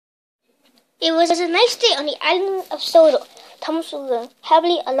It was a nice day on the island of Sodo. Thomas was going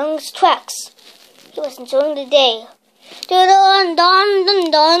happily along his tracks. He was enjoying the day. Dun dun dun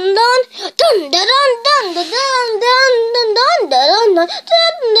dun dun dun dun dun dun dun dun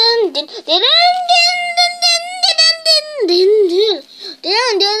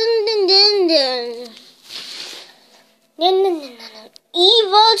dun dun dun.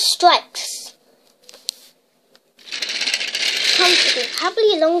 Evil strikes. Thomas was going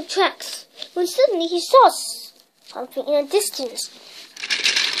happily along the tracks when suddenly he saw something in the distance.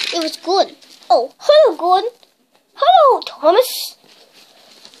 It was Gordon. Oh, hello, Gordon. Hello, Thomas.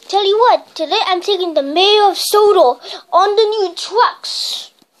 Tell you what, today I'm taking the mayor of Sodo on the new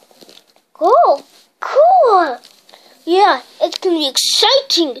trucks. Oh, cool. Yeah, it's going to be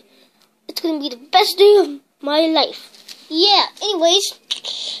exciting. It's going to be the best day of my life. Yeah, anyways,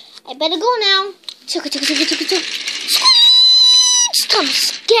 I better go now.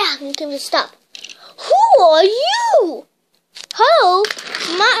 Thomas, yeah, I'm going to stop. Who are you? Hello,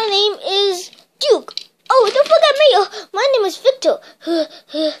 my name is Duke. Oh, don't forget me. My name is Victor.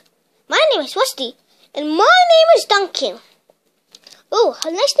 My name is Rusty. And my name is Duncan. Oh, how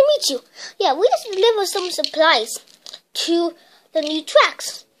nice to meet you. Yeah, we just deliver some supplies to the new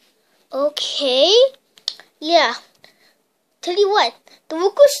tracks. Okay. Yeah. Tell you what,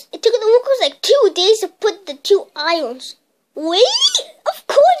 it took the workers like 2 days to put the 2 irons. Wait? Of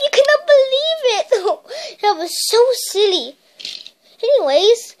course, you cannot believe it. That was so silly.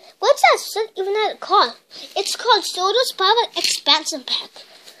 Anyways, what's that set even at a call? It's called Sodo's Private Expansion Pack.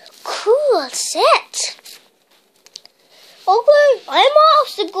 Cool set. Okay, I'm off,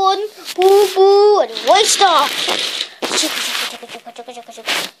 said Gordon. Boo boo, and waste off.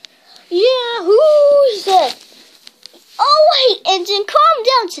 Yeah, who said? Oh wait, engine, calm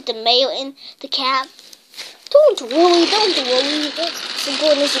down, said the mayor in the cab. Don't worry, said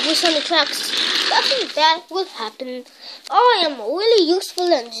Gordon as he pushed on the tracks. Nothing bad will happen. I am a really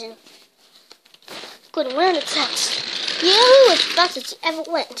useful engine. Gordon went on the tracks. Yeah, he was fast as he ever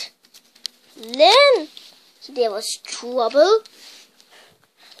went. Then there was trouble.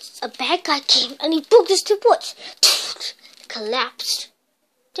 A bad guy came and he broke the support. It collapsed.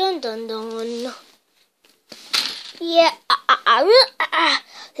 Dun dun dun. Yeah,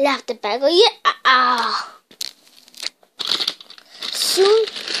 laughed the bad guy. Yeah, Soon,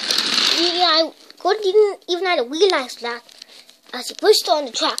 Gordon didn't even have to realize that as he pushed on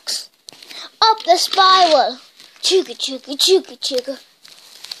the tracks. Up the spiral. Chugga, chugga, chugga, chugga.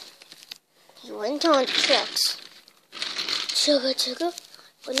 He went on the tracks. Chugga, chugga.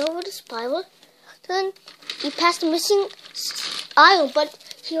 Went over the spiral. Then he passed the missing iron, but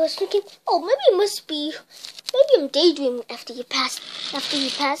he was thinking, oh, maybe I'm daydreaming after he passed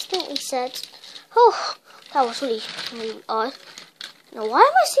him. He said, oh, that was really odd. Now, why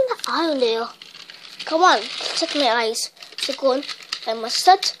am I seeing that iron there? Come on, check my eyes. So Gordon, I must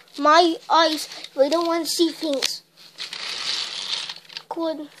set my eyes if I don't want to see things.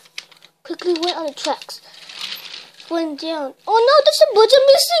 Gordon quickly went on the tracks. Went down. Oh no, there's a button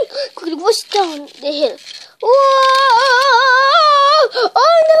missing. Quickly rushed down the hill. Whoa!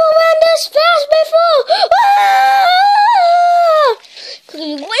 I never ran this fast before.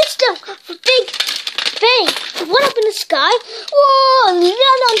 Quickly rushed down. Big bang. It went up in the sky. Whoa! And he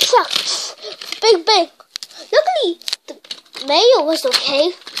landed on the track. Big bang. Luckily, the mayor was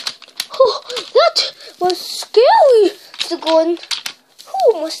okay. Oh, that was scary, said Gordon.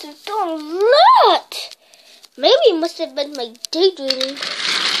 Who must have done that? Maybe it must have been my daydreaming.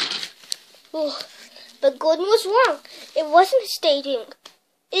 Oh, but Gordon was wrong. It wasn't his daydreaming.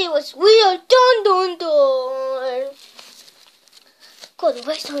 It was real. Dun dun dun. Gordon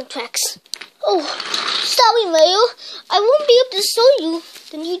raced on the tracks. Oh, sorry, Mayor. I won't be able to show you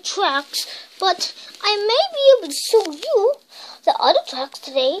the new tracks, but I may be able to show you the other tracks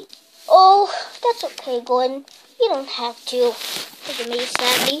today. Oh, that's okay, Gordon. You don't have to, said the mayor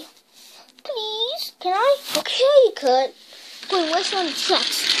sadly. Please, can I? Okay, you could. Gordon raced on the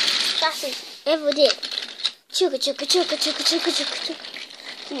tracks fast as ever did. Chugga, chugga, chugga, chugga, chugga, chugga, chugga.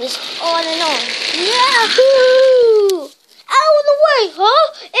 He was on and on. Yahoo! Out of the way, huh?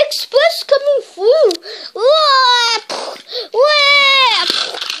 Express coming through.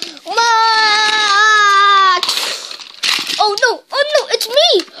 Oh no, it's me.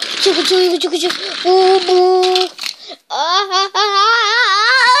 Chugga, chugga, chugga, chugga. Boo, boo.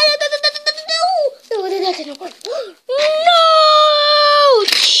 No!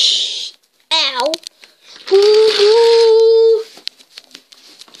 Ow. Boo, boo.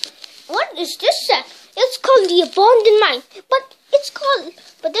 What is this set? It's called the Abandoned Mine, but it's called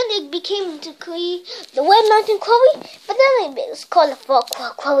But then it became the Red Mountain Quarry. But then it was called the Fog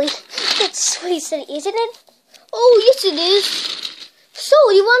Quarry. That's really silly, isn't it? Oh, yes it is. So,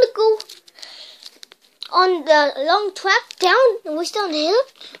 you want to go on the long track down and waste down the hill?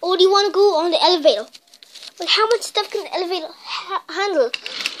 Or do you want to go on the elevator? But how much stuff can the elevator handle?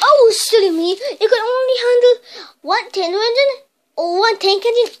 Oh, silly me. It can only handle one tender engine, or one tank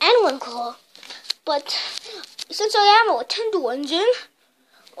engine, and one car. But since I am a tender engine,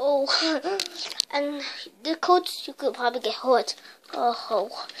 and the coach, you could probably get hurt. Oh.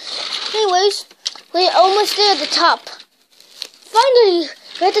 Anyways, we're almost there at the top. Finally,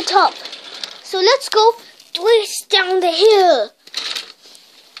 we're at the top. So let's go twist down the hill.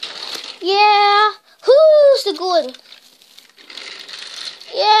 Yeah. Who's the good?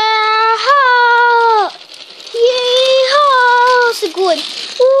 Yeah. Yeehaw. The good.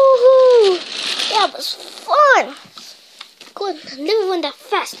 Woohoo. That was fun. Good. I never went that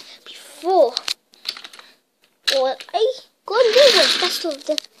fast before. Well, I went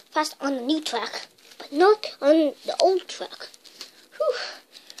fast on the new track, but not on the old track.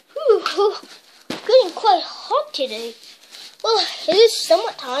 Getting quite hot today. Well, it is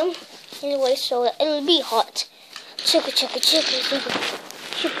summertime anyway, so it'll be hot. Chicka.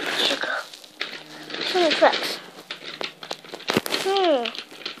 Turn the tracks.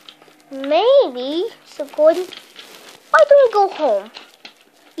 Maybe, so Gordon, why don't we go home?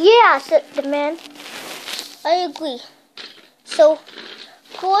 Yeah, said the man. I agree. So,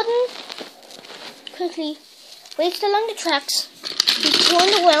 Gordon quickly raced along the tracks. He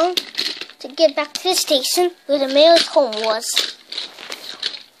turned around to get back to the station where the mayor's home was.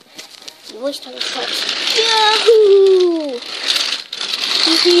 He raced on the tracks. Yahoo!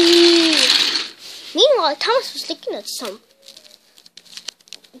 Meanwhile, Thomas was looking at some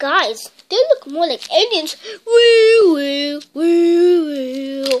guys. They look more like aliens. Woo.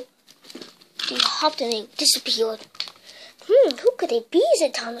 He hopped and they disappeared. Who could they be,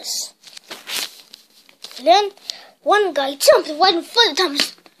 said Thomas. Then one guy jumped right in front of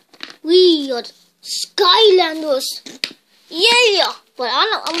Thomas. We are the Skylanders. Yeah, but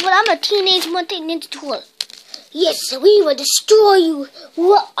I'm a Teenage Mutant Ninja Turtle. Yes, we will destroy you.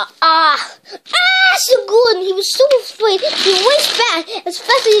 So good. He was so afraid. He raced back as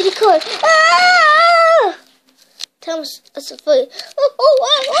fast as he could. Thomas was afraid.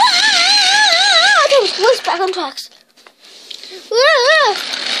 Thomas raced back on tracks.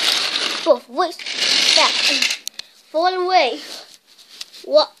 Both raced back and fall away.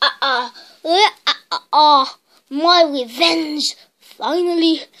 My revenge.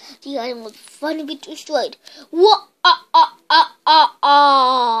 Finally, the island will finally be destroyed.